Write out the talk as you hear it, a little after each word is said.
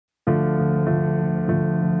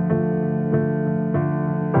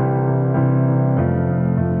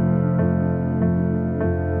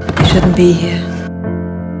shouldn't be here.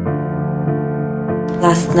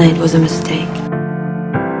 Last night was a mistake.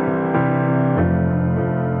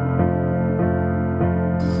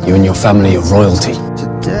 You and your family are royalty.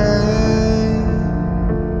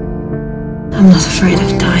 I'm not afraid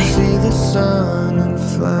of dying.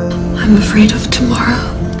 I'm afraid of tomorrow.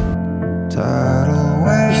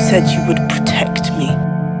 You said you would protect me.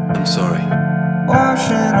 I'm sorry.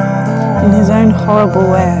 In his own horrible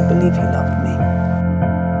way, I believe he loved me.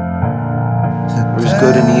 There's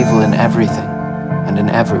good and evil in everything, and in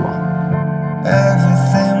everyone.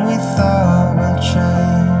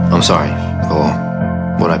 I'm sorry for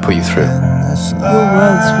what I put you through. Your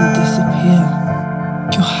words will disappear.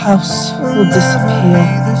 Your house will disappear.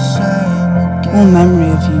 All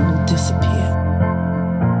memory of you will disappear.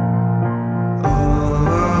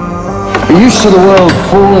 You're used to the world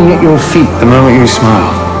falling at your feet the moment you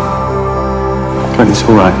smile. But it's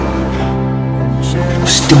all right. You're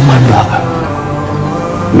still my brother.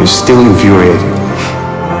 And you're still infuriated.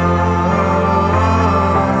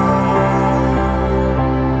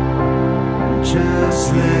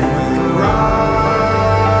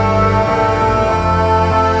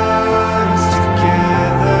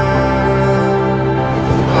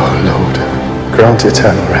 Oh Lord, grant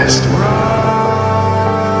eternal rest.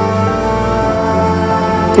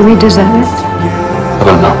 Do we deserve it? I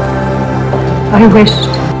don't know. I wished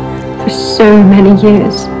for so many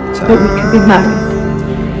years that we could be married.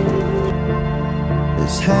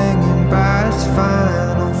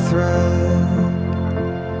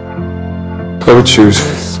 I would choose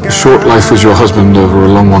a short life with your husband over a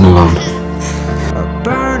long one alone.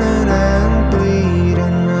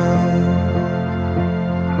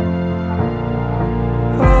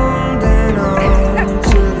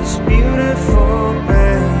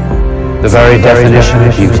 The very definition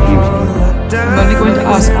of beauty. I'm only going to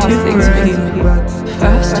ask two things of you.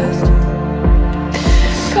 First,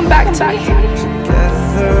 come back to me.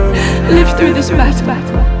 Live through this battle,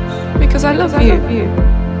 because I love you.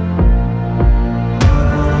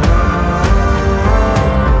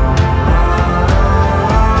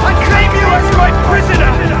 I claim you as my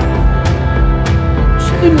prisoner!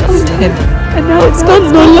 You loved him, and now it's not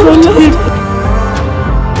my love to him.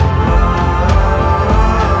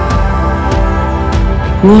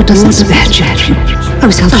 War doesn't spare children. I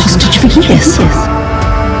was held hostage for years.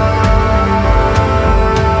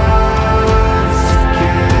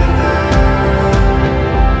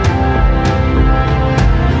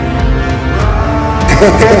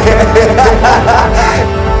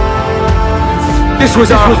 This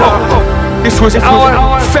was our hope. This was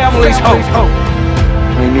our family's hope.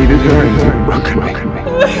 I needed her and you broken me.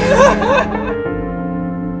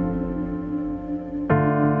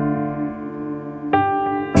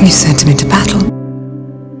 You sent him into battle.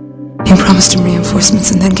 You promised him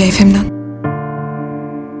reinforcements and then gave him none.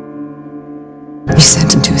 You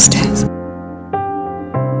sent him to his death.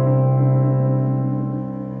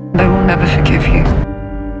 I will never forgive you.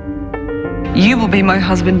 You will be my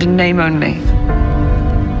husband in name only.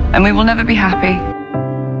 And we will never be happy.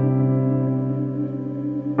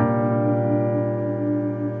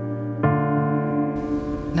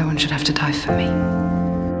 No one should have to die for me.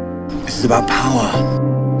 This is about power,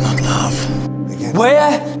 not love.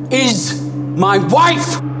 Where is my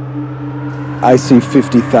wife? I see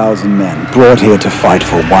 50,000 men brought here to fight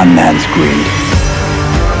for one man's greed.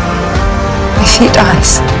 If he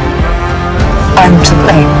dies, I'm to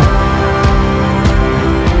blame.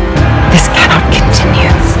 This cannot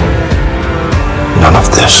continue. None of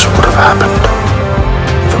this would have happened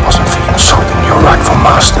if it wasn't for you insulting your rightful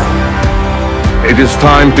master. It is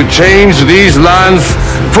time to change these lands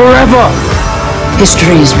forever!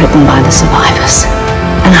 History is written by the survivors,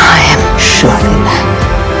 and I am surely there.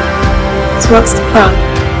 So what's the plan?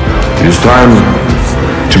 It is time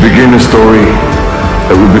to begin a story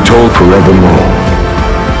that will be told forevermore.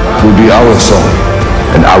 It will be our song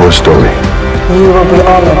and our story. You will be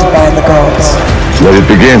honored by the gods. Let it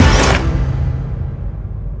begin.